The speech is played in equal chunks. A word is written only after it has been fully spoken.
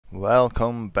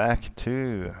Welcome back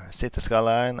to Cities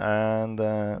Skyline, and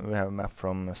we have a map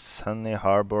from Sunny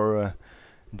Harbor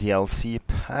DLC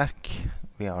pack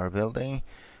we are building.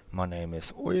 My name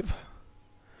is Oyv,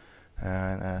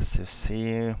 and as you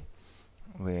see,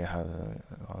 we have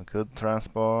a good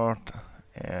transport.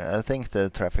 I think the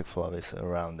traffic flow is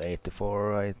around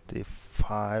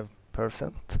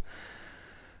 84-85%,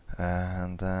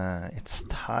 and it's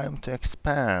time to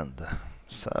expand.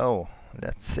 So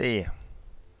let's see.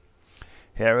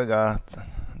 Here we got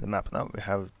the map now. We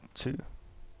have two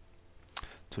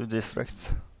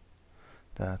districts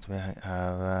that we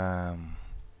have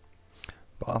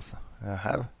both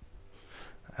have,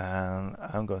 and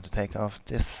I'm going to take off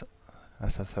this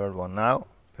as a third one now.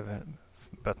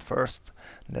 But first,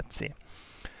 let's see.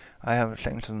 I have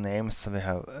changed the names. So we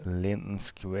have Linden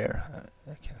Square.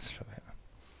 I can show you.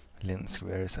 Linden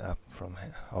Square is up from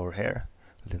over here.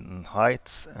 Linden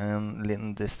Heights and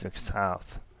Linden District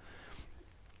South.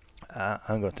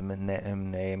 I'm going to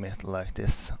name it like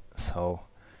this, so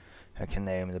I can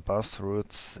name the bus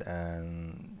routes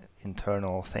and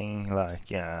internal thing like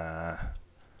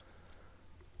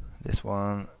this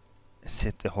one,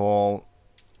 City Hall,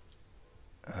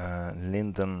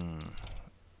 Linden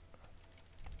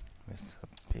with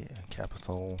a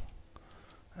capital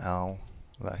L,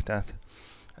 like that,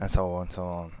 and so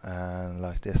on, and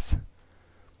like this.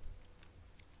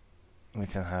 We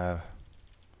can have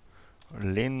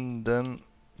Linden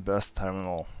bus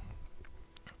terminal.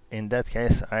 In that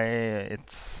case,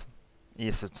 it's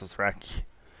easy to track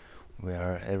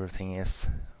where everything is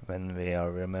when we are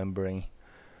remembering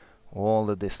all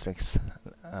the districts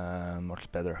much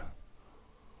better.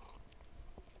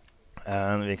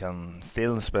 And we can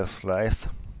still specialize.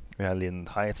 We have Linden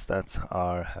Heights that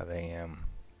are having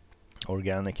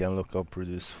organic and local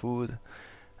produced food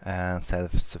and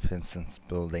self-sufficient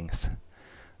buildings,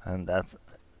 and that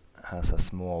has a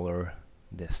smaller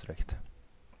district.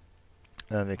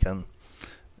 And we can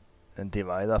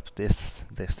divide up this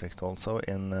district also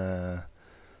in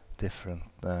different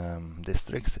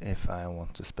districts if I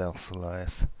want to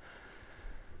specialize.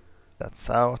 That's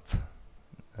south,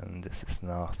 and this is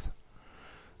north,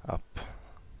 up.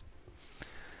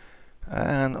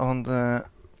 And on the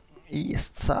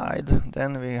east side,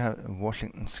 then we have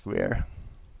Washington Square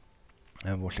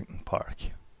and Washington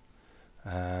Park.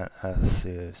 As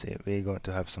you see, we're going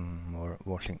to have some more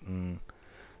Washington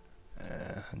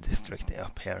district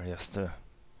up here just to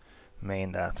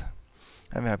main that.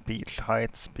 And we have Beach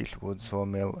Heights, Beechwood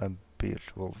Sawmill, and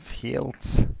Beechwood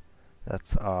Fields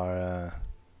that are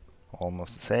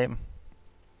almost the same.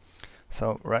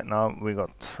 So right now we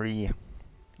got three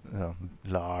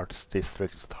large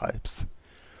district types.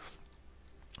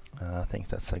 I think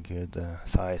that's a good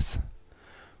size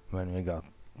when we got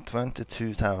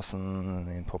 22,000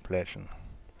 in population.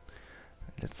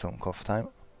 It's some coffee time.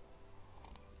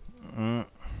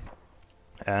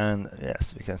 And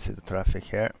yes, we can see the traffic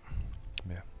here.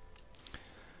 Yeah.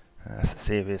 As you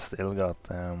see, we still got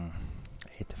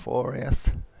 84, yes.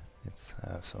 It's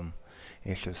some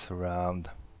issues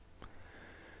around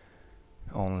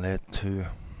only two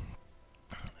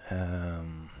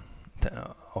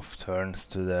off turns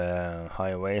to the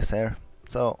highways here.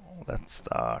 So let's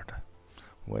start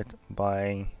with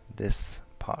buying this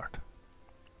part.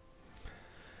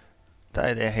 The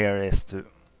idea here is to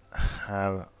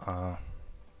have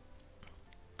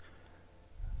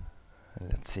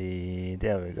let's see,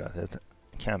 there we got it,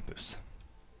 campus.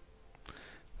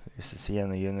 You see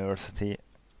in the university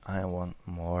I want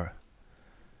more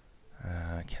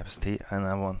capacity, and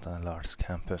I want a large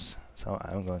campus, so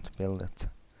I'm going to build it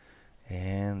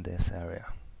in this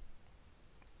area.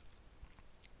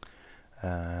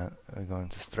 We're going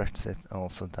to stretch it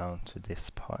also down to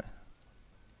this point.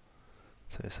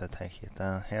 So if I take it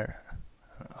down here,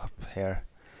 up here,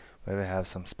 where we have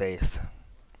some space.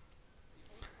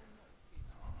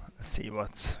 Let's see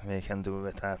what we can do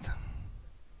with that.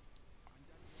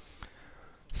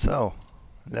 So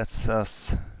let's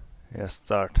just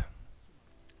start.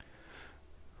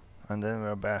 And then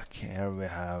we're back here. We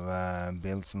have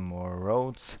built some more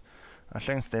roads. I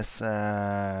think this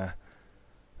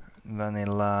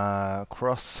vanilla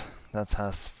cross that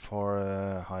has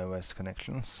 4 highways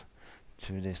connections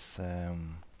to this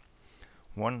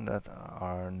one that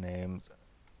are named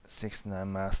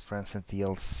 69 Mass Transit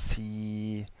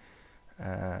DLC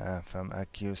from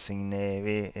Accusing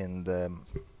Navy in the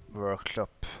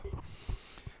workshop.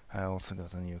 I also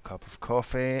got a new cup of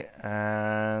coffee,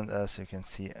 and as you can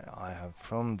see, I have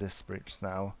from this bridge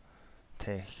now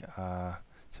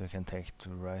so you can take to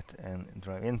right and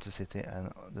drive into city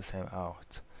and the same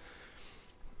out.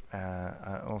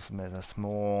 I also made a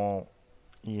small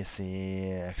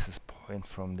easy access point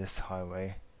from this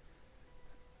highway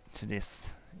to this,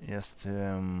 just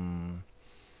to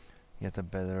get a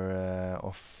better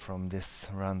off from this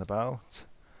roundabout.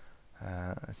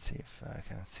 Let's see if I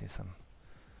can see some.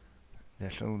 There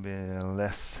should be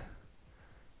less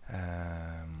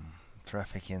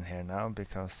traffic in here now,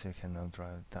 because you can now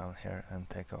drive down here and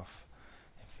take off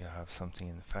if you have something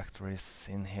in the factories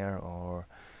in here or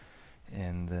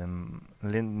in the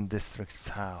Linden District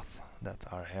South that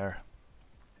are here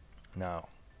now.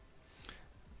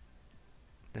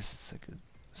 This is a good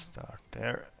start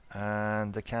there.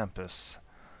 And the campus,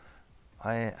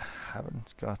 I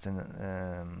haven't gotten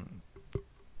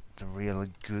the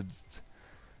really good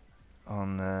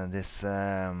on this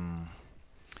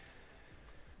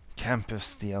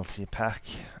campus DLC pack,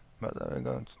 but I'm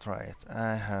going to try it.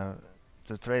 I have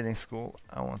the trading school.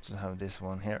 I want to have this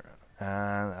one here,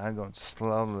 and I'm going to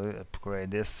slowly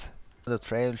upgrade this. The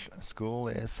trade school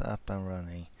is up and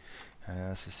running.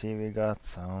 As you see, we got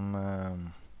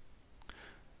some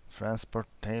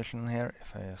transportation here,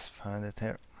 if I just find it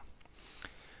here.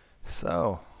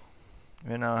 So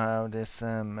we now have this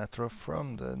metro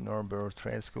from the Norbury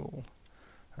Trade School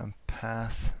and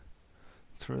pass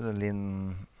through the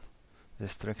Linden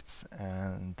districts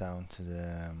and down to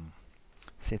the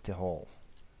City Hall.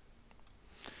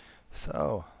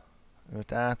 So with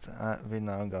that, we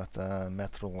now got a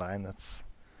metro line that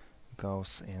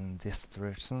goes in this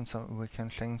direction, so we can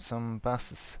change some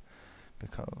buses,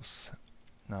 because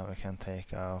now we can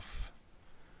take off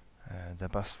the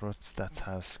bus routes that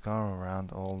have gone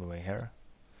around all the way here.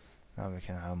 Now we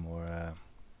can have more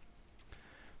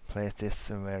places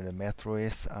where the metro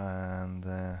is, and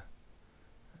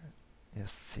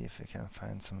just see if we can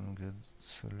find some good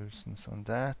solutions on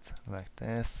that, like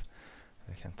this.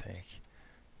 We can take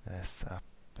this up,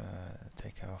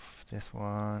 take off this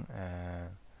one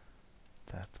and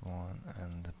that one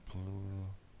and the blue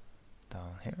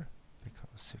down here,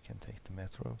 because you can take the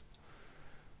metro.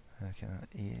 You can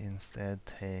instead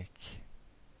take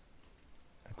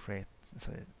a crate,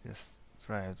 so just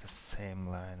drive the same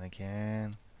line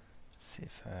again. Let's see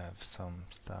if I have some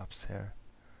stops here.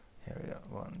 Here we go,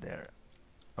 one there.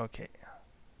 Okay,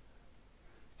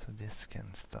 so this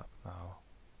can stop now.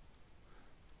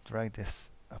 Drag this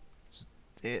up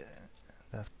to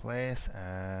that place,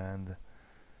 and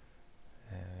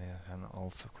you can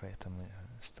also create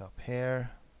a stop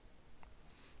here,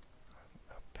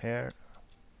 up here,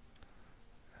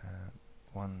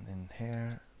 one in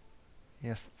here,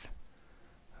 just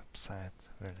upside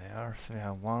where they are. So we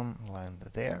have one line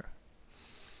there,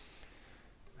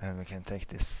 and we can take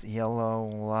this yellow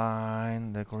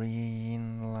line, the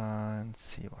green line.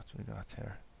 See what we got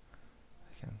here.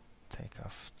 We can take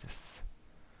off this.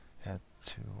 We have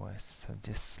two ways. So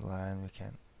this line we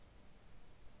can,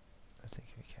 I think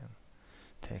we can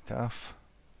take off.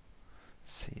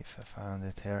 See if I found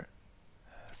it here.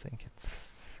 I think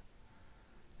it's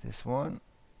this one.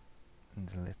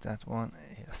 Delete that one.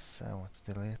 Yes, I want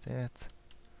to delete it.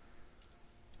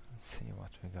 Let's see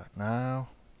what we got now.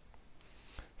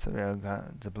 So we have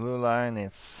got the blue line,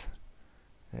 it's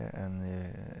there,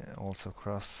 and also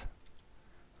cross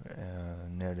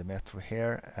near the metro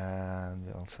here, and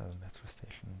we also have a metro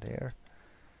station there.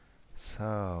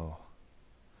 So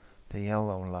the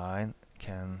yellow line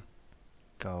can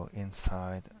go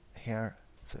inside here,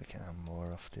 so we can have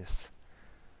more of this.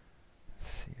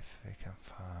 Let's see if we can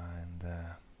find.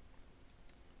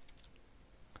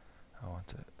 I want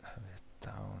to have it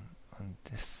down on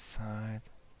this side,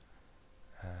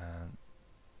 and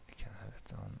we can have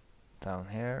it on down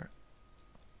here.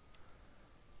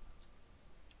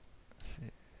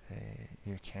 See,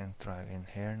 you can't drive in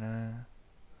here now.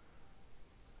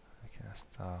 I can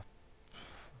stop.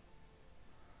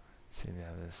 See, we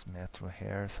have this metro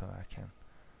here, so I can,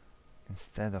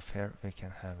 instead of here, we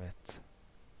can have it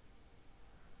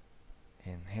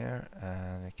in here,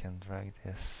 and we can drag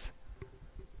this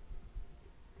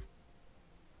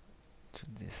to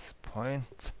this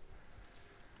point.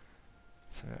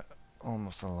 So we're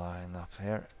almost a line up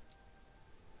here,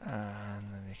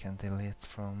 and we can delete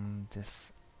from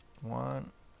this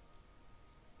one.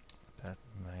 That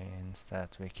means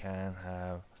that we can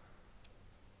have,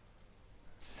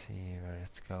 see where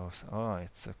it goes. Oh,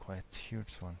 it's a quite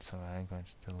huge one, so I'm going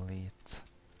to delete.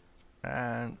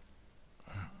 And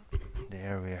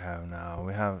there we have now.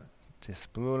 We have this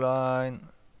blue line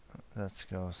that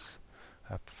goes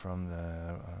up from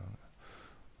the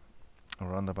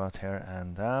roundabout here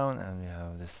and down, and we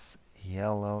have this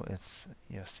yellow. It's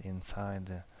just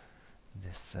inside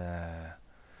this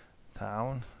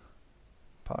town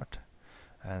part,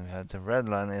 and we have the red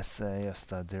line is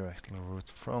just a direct route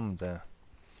from the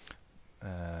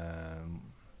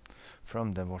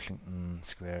from the Washington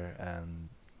Square and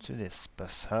to this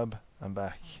bus hub and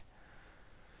back.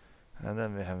 And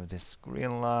then we have this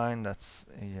green line that's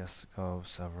it just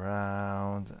goes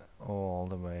around all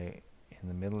the way in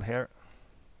the middle here.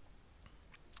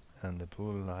 And the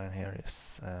blue line here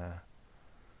is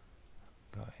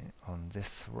going on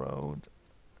this road,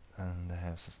 and the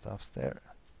house stops there.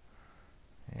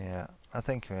 Yeah, I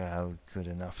think we have good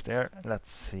enough there.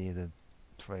 Let's see the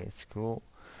trade school.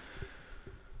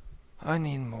 I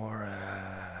need more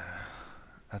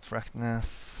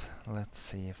attractiveness. Let's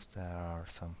see if there are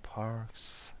some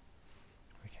parks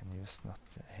we can use, not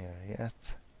here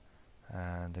yet.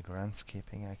 And the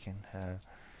groundskeeping I can have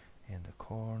in the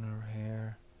corner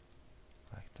here,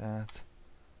 like that,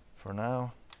 for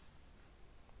now.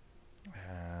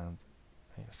 And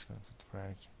I'm just going to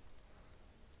drag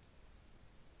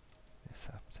this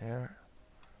up there.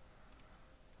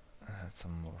 Add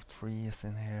some more trees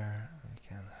in here. We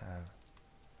can have,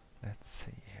 let's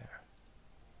see here,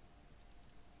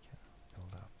 we can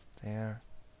build up there.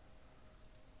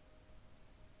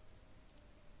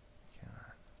 We can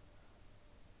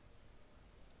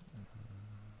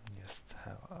just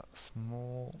have a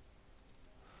small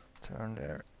turn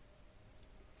there.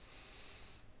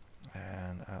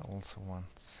 And I also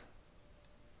want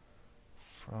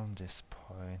from this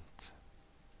point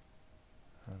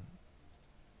and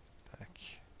back.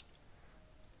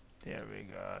 There we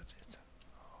got it.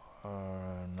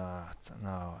 Or not.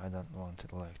 No, I don't want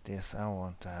it like this. I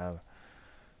want to have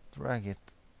drag it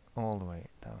all the way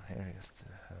down here just to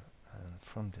have, and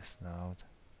from this node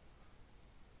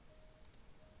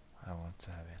I want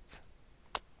to have it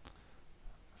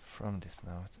from this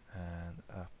node and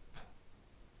up.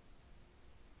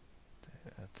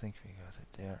 I think we got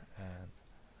it there and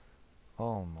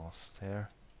almost there.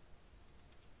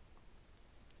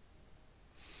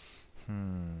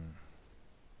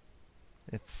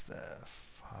 It's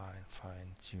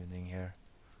fine tuning here.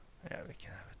 Yeah, we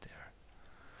can have it there.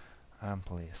 I'm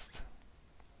pleased.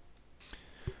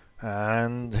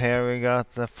 And here we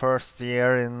got the first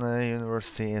year in the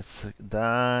university. It's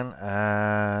done,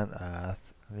 and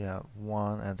we have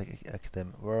one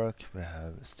academic work. We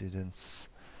have students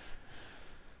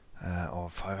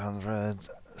of 500.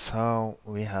 So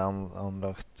we have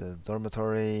unlocked the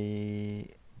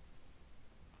dormitory.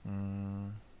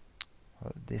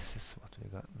 Well, this is what we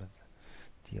got, but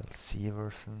DLC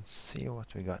version. See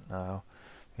what we got now.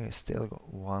 We still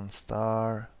got 1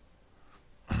 star.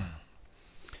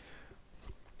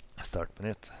 Start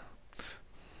minute.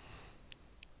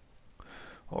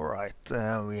 Alright,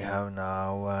 we have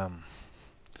now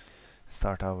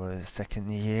start our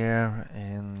second year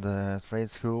in the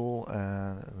trade school,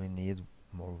 and we need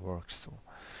more works. So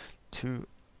 2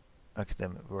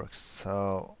 academic works.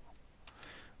 So,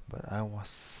 but I was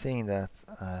seeing that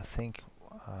I think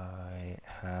I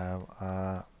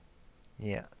have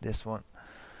yeah, this one.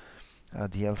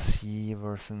 DLC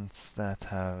versions that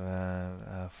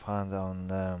have found on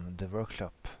the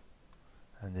workshop,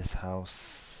 and this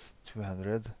house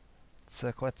 200. It's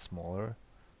quite smaller.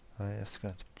 I'm just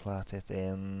going to plot it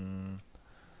in.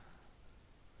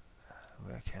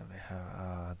 Where can we have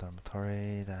a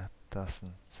dormitory that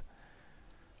doesn't?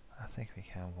 I think we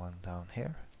can have one down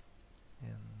here.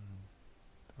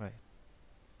 Right.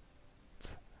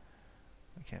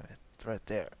 We can have it right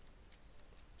there.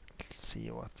 Let's see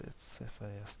what it's, if I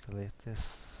just delete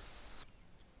this.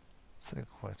 It's a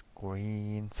quite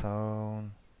green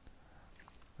zone.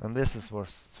 And this is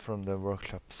what's from the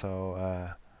workshop, so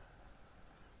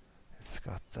it's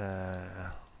got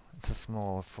it's a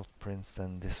smaller footprint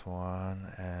than this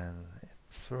one, and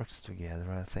it works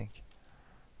together, I think.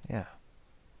 Yeah.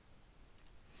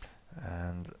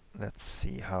 And let's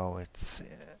see how it's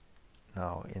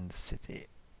now in the city.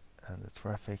 And the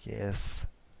traffic is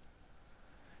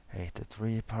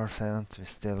 83%. We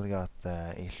still got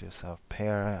issues up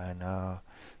here. I know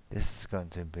this is going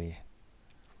to be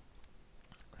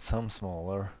some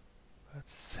smaller, but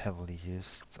it's heavily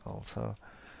used also.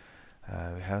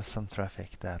 We have some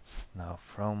traffic that's now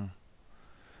from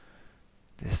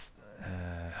this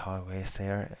highways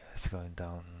there. It's going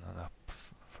down and up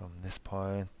from this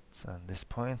point and this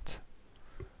point.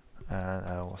 And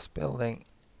I was building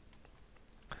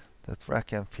the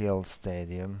track and field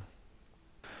stadium.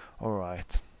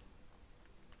 Alright,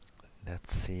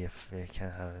 let's see if we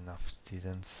can have enough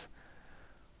students.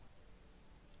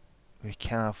 We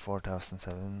can have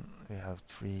 4,007. We have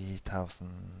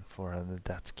 3,400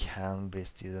 that can be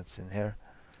students in here.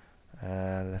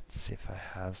 Let's see if I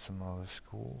have some other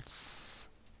schools.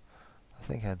 I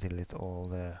think I delete all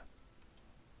the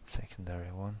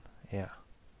secondary one. Yeah.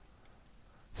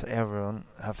 So everyone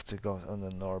have to go on the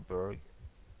Norberg,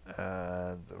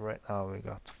 and right now we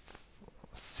got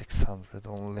 600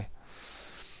 only,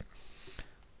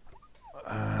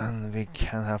 and we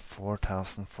can have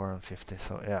 4,450.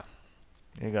 So yeah,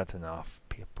 we got enough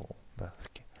people,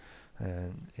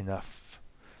 and enough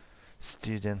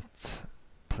student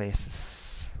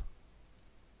places.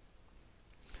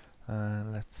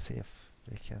 Let's see if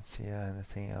we can see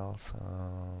anything else.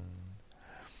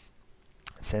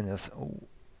 Seniors,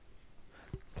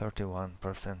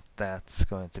 31%. That's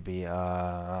going to be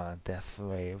death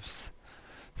waves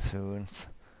soon.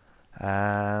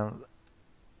 And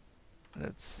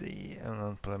let's see,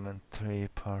 unemployment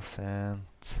 3%,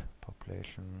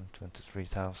 population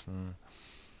 23,000.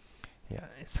 Yeah,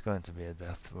 it's going to be a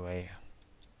death wave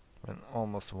when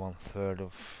almost 1/3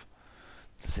 of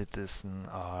the citizens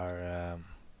are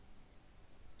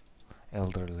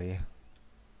elderly.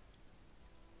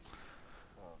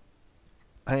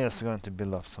 I'm just going to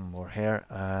build up some more here,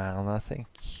 and I think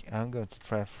I'm going to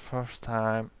try for first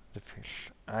time the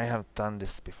fish. I have done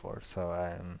this before, so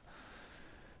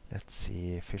let's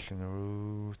see, fishing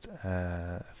route,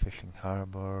 fishing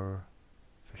harbor,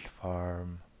 fish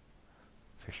farm,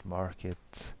 fish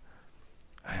market.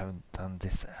 I haven't done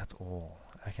this at all.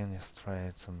 I can just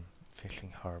try some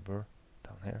fishing harbor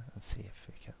down here and see if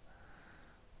we can,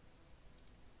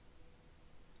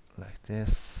 like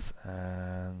this,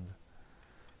 and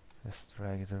just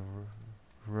drag the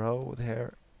road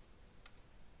here,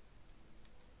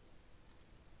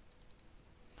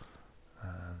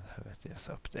 and have it just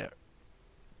up there.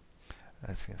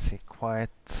 As you can see,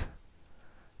 quite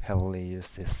heavily use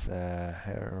this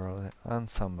here road, and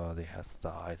somebody has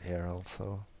died here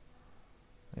also.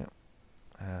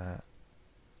 Yeah.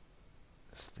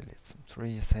 Just delete some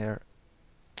trees here.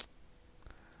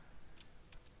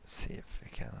 See if we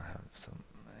can have some.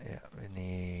 Yeah, we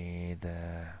need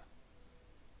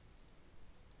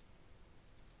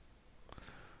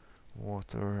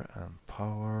water and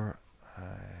power.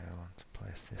 I want to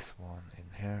place this one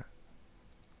in here,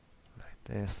 like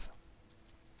this.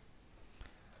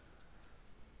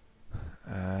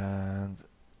 And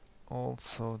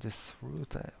also this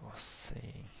route I was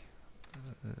saying.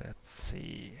 Let's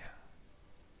see.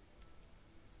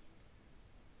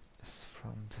 It's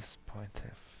from this point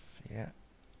of, yeah.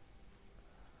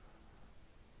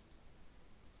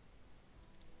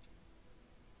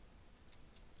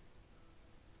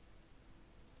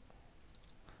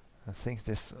 I think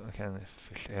this can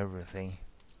fish everything.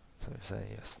 So if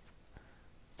I just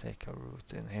take a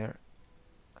route in here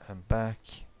and back,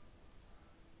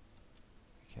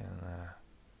 we can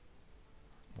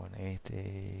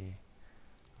 180,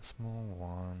 a small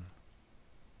one,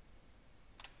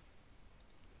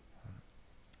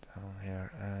 down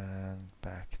here and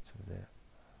back to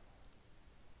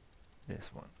this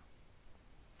one.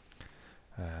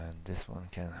 And this one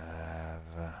can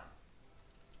have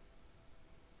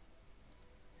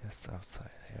just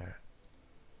outside here.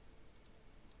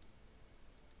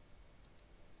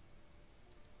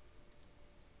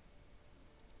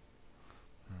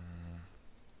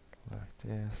 Like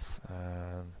this,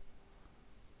 and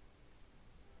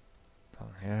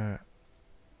down here.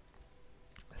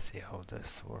 Let's see how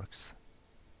this works.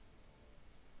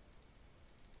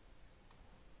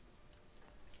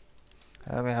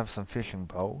 And we have some fishing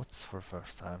boats for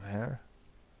first time here.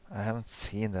 I haven't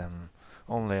seen them,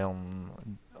 only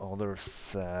on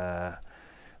others'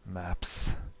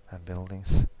 maps and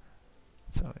buildings,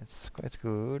 so it's quite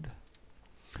good.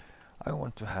 I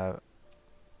want to have,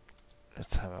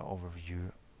 let's have an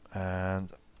overview, and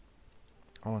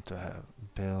I want to have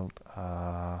build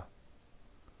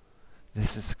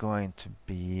this is going to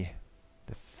be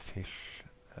the fish,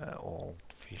 old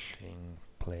fishing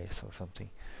place or something.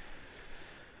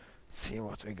 See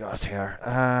what we got here.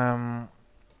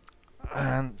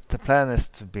 And the plan is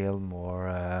to build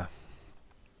more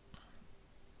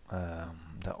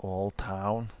the old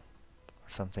town or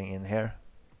something in here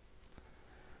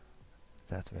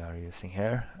that we are using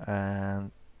here,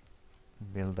 and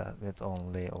build that with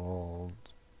only old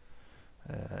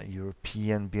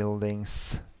European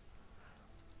buildings,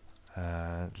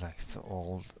 like the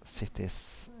old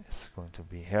cities is going to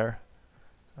be here,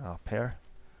 up here.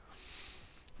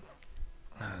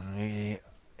 And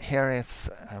here is,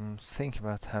 I'm thinking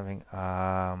about having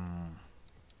a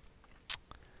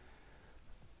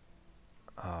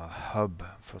hub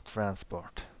for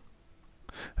transport.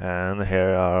 And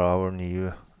here are our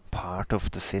new part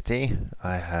of the city.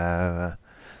 I have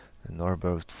the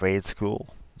Norberg Trade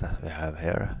School that we have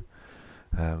here.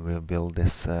 We'll build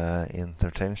this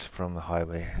interchange from the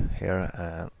highway here,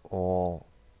 and all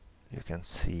you can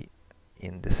see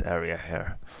in this area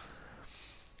here.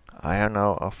 I have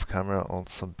now off camera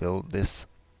also built this.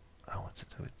 I want to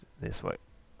do it this way.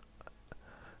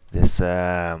 This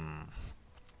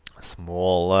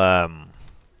small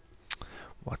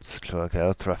what's it like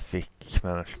a traffic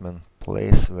management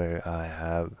place where I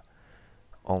have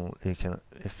only you can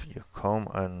if you come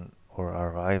and or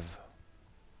arrive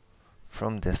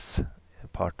from this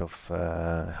part of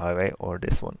highway or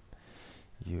this one,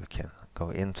 you can go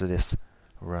into this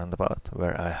roundabout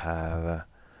where I have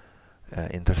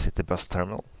intercity bus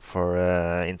terminal for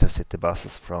intercity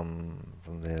buses from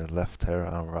the left here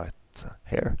and right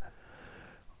here,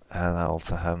 and I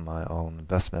also have my own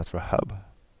bus metro hub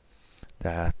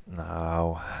that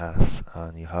now has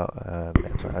a new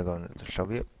metro I'm going to show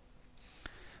you.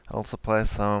 I also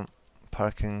place some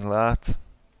parking lot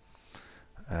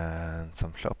and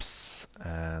some shops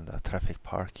and a traffic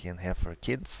park in here for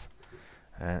kids.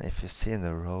 And if you see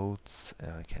the roads,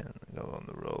 I can go on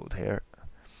the road here.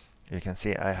 You can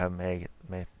see I have made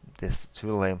this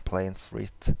 2-lane plain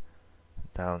street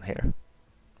down here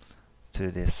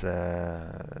to these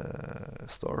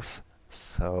stores.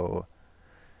 So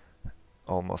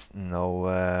almost no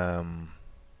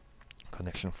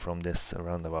connection from this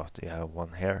roundabout. You have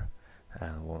one here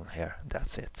and one here.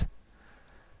 That's it.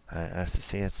 And as you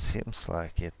see, it seems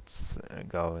like it's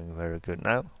going very good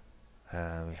now.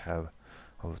 We have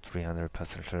over 300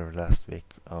 passengers last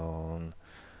week on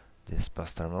this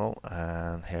bus terminal,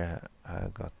 and here I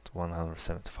got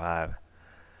 175.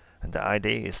 And the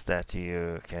idea is that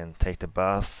you can take the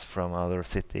bus from other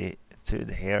city to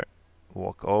here,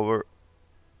 walk over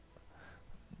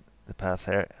the path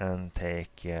here, and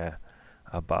take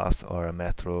a bus or a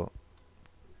metro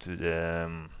to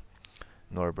the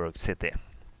Norberg city.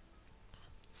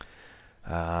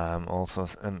 Also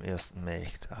just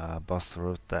make a bus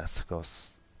route that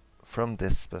goes from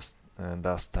this bus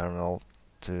terminal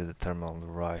to the terminal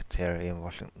right here in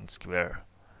Washington Square.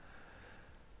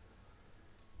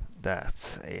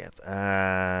 That's it.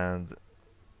 And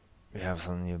we have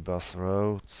some new bus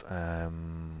routes. We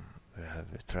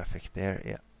have the traffic there.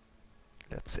 Yeah,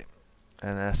 let's see.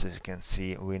 And as you can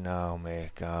see, we now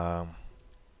make a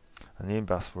new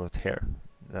bus route here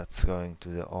that's going to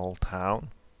the old town.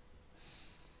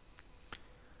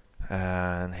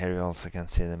 And here you also can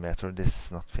see the metro. This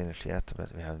is not finished yet,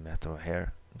 but we have metro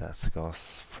here that goes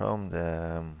from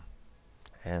the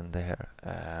end there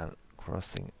and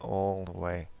crossing all the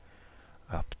way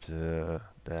up to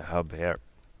the hub here.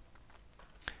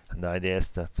 And the idea is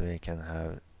that we can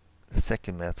have the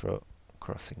second metro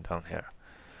crossing down here.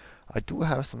 I do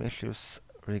have some issues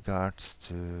regards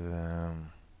to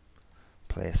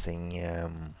placing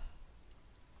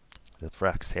the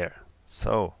tracks here.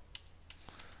 So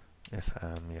if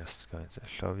I'm just going to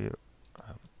show you,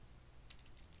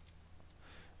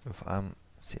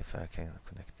 see if I can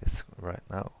connect this right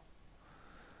now.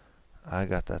 I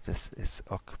got that this is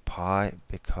occupied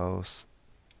because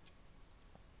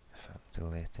if I'm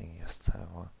deleting just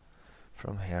one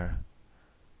from here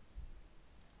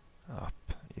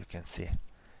up, you can see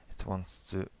it wants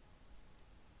to.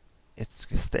 It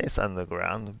stays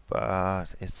underground,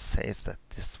 but it says that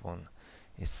this one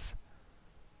is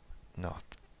not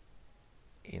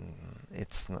in.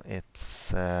 It's not.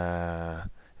 It's. It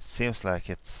seems like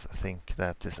it's. I think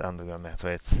that this underground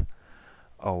metro it's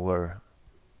over.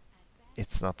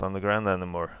 It's not underground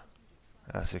anymore,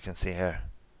 as you can see here.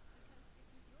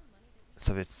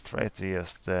 So it's tried to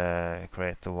just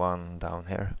create the one down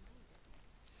here.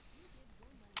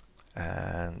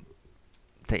 And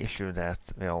the issue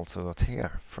that we also got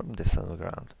here from this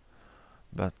underground,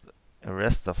 but the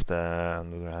rest of the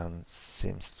underground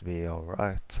seems to be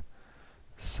alright.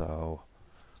 So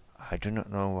I do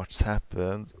not know what's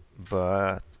happened,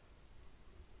 but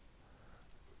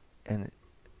and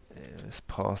let's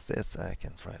pause this. I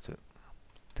can try to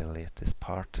delete this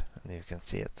part, and you can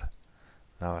see it.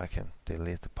 Now I can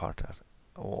delete the part at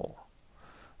all.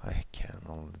 I can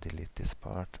only delete this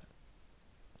part.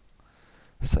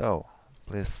 So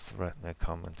please write me a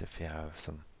comment if you have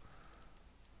some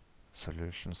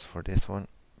solutions for this one,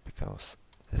 because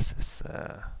this is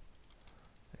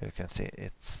you can see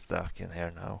it's stuck in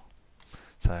here now.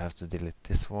 So I have to delete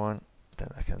this one, then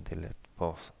I can delete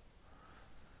both,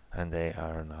 and they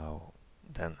are now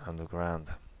then underground.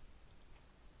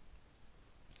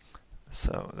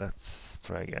 So let's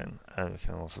try again, and we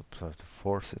can also try to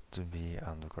force it to be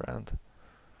underground.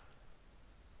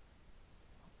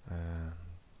 And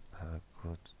have a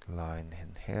good line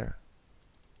in here.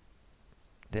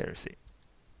 There you see.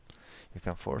 You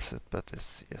can force it, but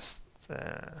it's just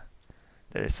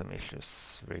there is some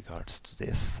issues regards to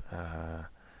this that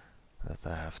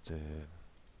I have to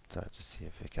try to see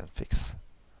if we can fix.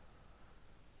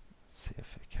 See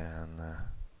if we can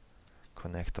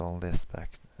connect all this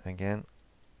back again.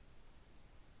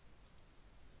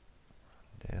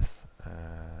 This,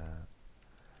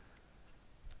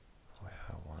 we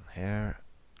have one here.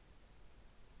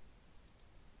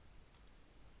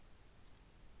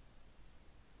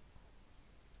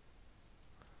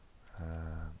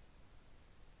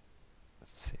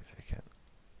 Let's see if we can.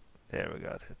 There we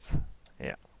got it.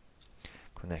 Yeah.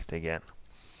 Connect again.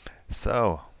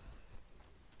 So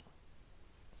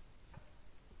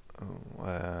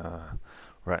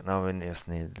right now we just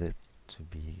need it to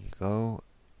be go,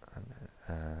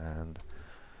 and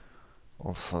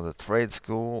also the trade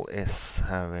school is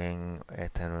having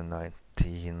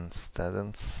 819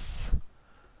 students.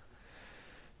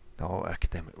 No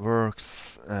academic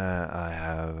works. I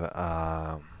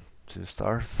have 2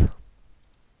 stars.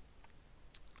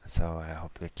 So I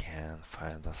hope we can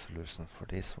find a solution for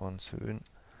this one soon.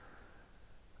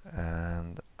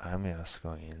 And I'm just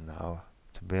going in now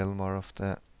to build more of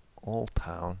the old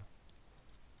town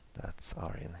that's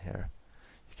are in here.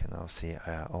 You can now see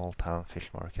old town,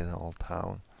 fish market, old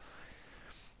town.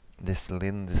 This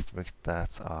Lynn district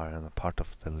that's are in a part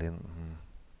of the Lynn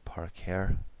park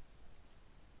here.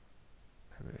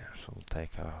 Maybe I should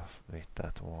take off with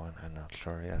that one, I'm not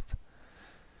sure yet.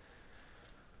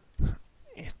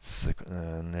 It's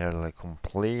nearly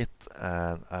complete,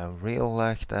 and I really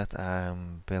like that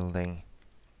I'm building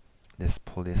this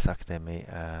police academy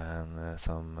and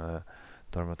some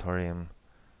dormitorium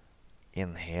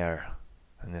in here,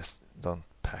 and just don't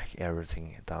pack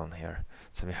everything down here.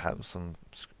 So we have some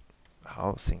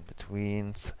housing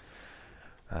betweens,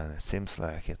 and it seems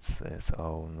like it's its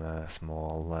own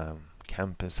small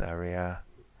campus area.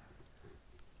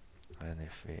 And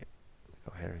if we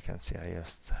go here, you can see I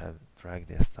just have dragged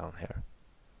this down here.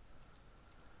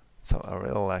 So I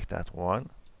really like that one.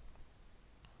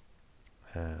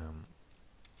 And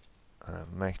I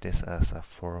make this as a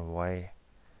 4-way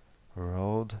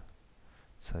road,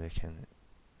 so you can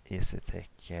easily take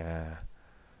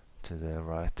to the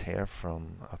right here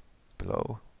from up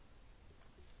below.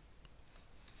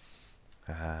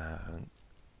 And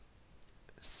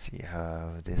see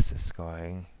how this is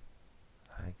going.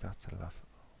 I got a lot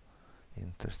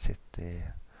intercity.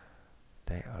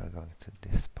 They are going to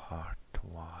this part.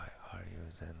 Why are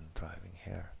you then driving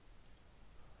here?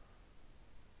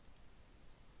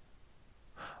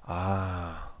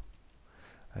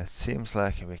 It seems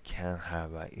like we can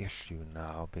have an issue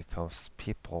now because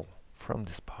people from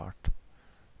this part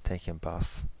take a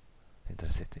bus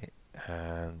intercity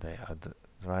and they are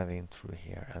driving through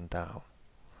here and down.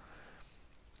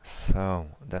 So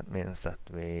that means that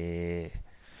we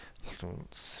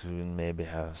should soon maybe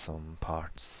have some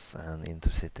parts and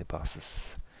intercity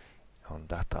buses on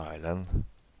that island.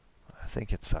 I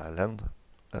think it's island.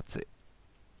 Let's see.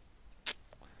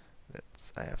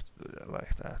 I have to do that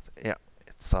like that. Yeah,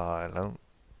 it's island.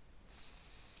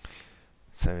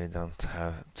 So we don't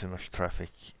have too much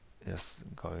traffic just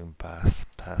going past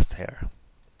here.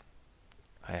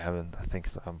 I haven't think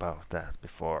about that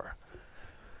before.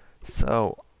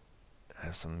 So I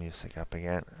have some music up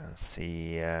again and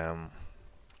see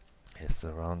is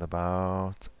the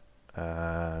roundabout,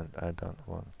 and I don't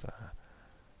want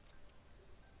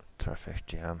traffic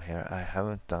jam here. I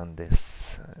haven't done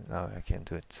this. Now I can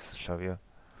do it to show you.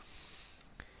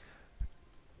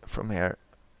 From here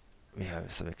we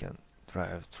have, so we can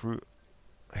drive through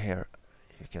here.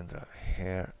 You can drive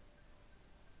here,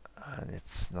 and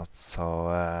it's not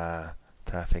so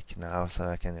traffic now, so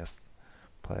I can just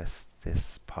place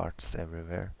these parts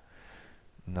everywhere.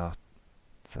 Not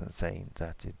saying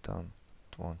that you don't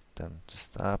want them to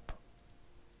stop.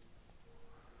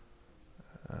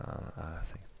 I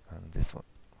think on this one,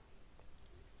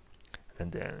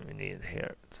 and then we need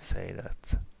here to say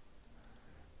that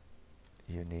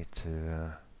you need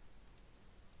to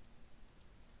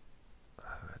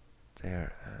have it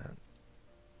there and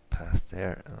pass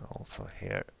there, and also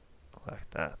here like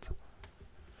that.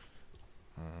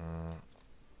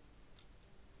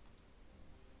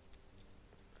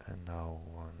 And now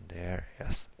one there.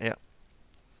 Yes, yeah.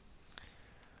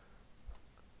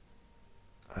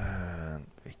 And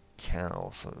we can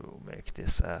also make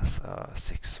this as a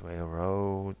 6-way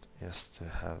road, just to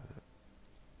have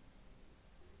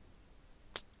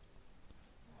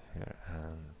here,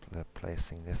 and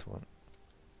placing this one.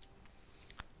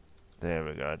 There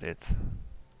we got it.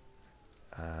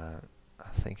 I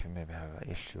think we maybe have an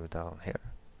issue down here.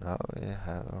 Now we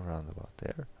have a roundabout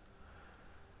there.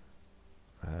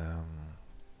 We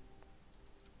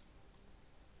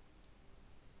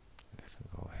can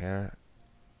go here.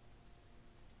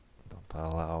 Don't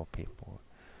allow people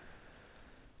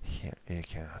here. You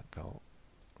can go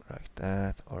like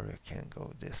that, or you can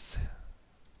go this,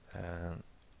 and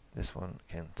this one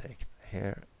can take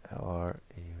here, or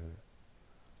you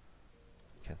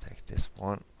can take this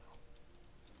one.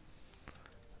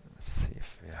 Let's see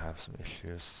if we have some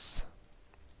issues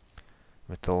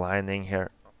with the lining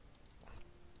here.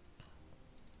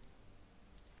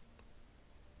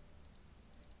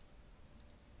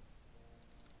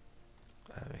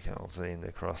 We can also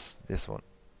intercross this one,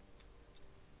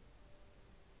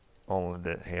 only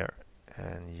the here,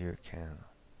 and you can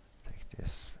take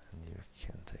this, and you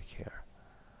can take here.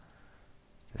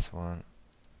 This one.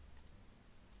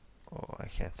 Oh, I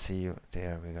can't see you.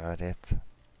 There, we got it.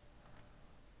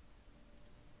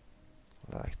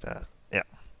 Like that. Yeah.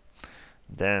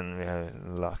 Then we have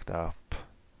locked up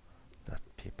that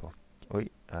people. Oh,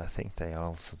 I think they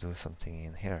also do something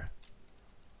in here.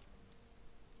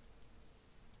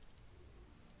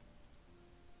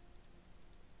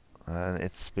 And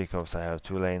it's because I have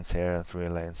 2 lanes here and 3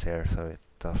 lanes here, so it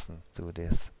doesn't do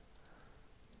this.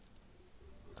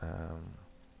 And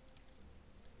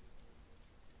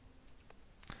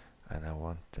I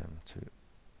want them to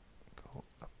go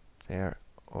up there,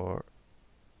 or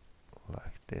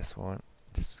like this one.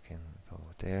 This can go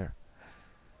there.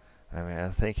 I mean, I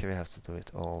think we have to do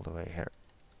it all the way here,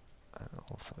 and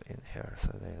also in here, so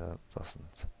they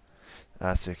doesn't.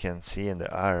 As you can see in the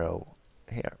arrow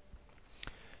here,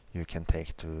 you can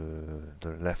take to the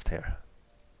left here.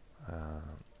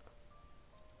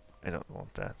 I don't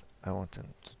want that. I want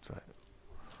them to drive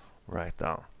right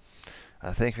down.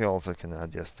 I think we also can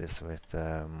adjust this with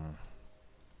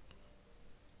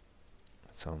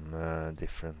some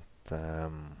different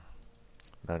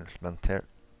management here.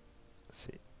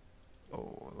 See,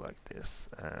 oh, like this,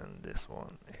 and this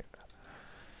one here.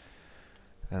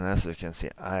 And as you can see,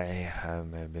 I have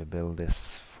maybe built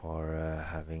this for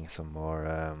having some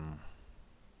more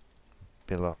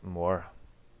build up more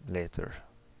later.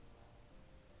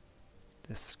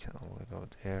 This can only go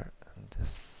there, and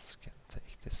this can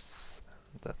take this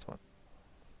and that one.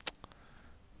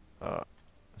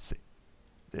 See,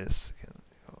 this can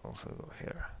also go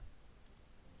here,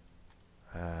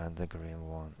 and the green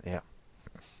one, yeah.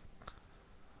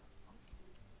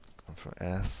 Control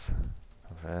S,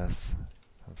 Control S,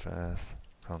 Control S,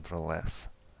 Control S.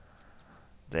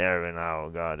 There we now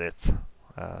got it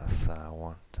as I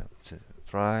want them to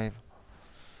drive.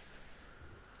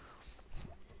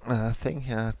 I think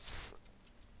that's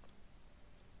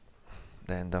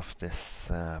the end of this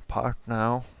part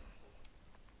now.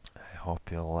 I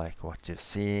hope you like what you're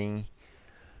seeing,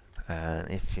 and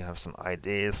if you have some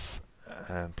ideas,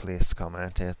 please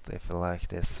comment it. If you like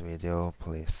this video,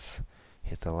 please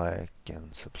hit a like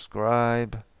and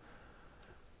subscribe.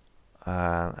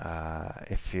 And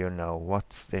if you know what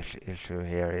the issue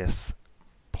here is,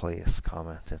 please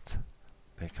comment it,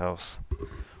 because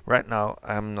right now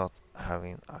I'm not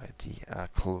having a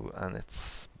clue, and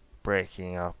it's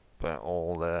breaking up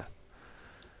all the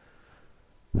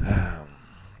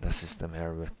system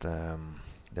here with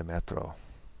the metro.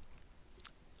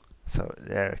 So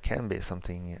there can be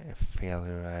something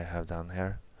failure I have done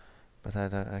here, but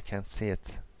I can't see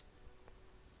it.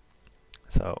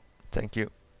 So thank you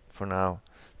for now.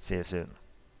 See you soon.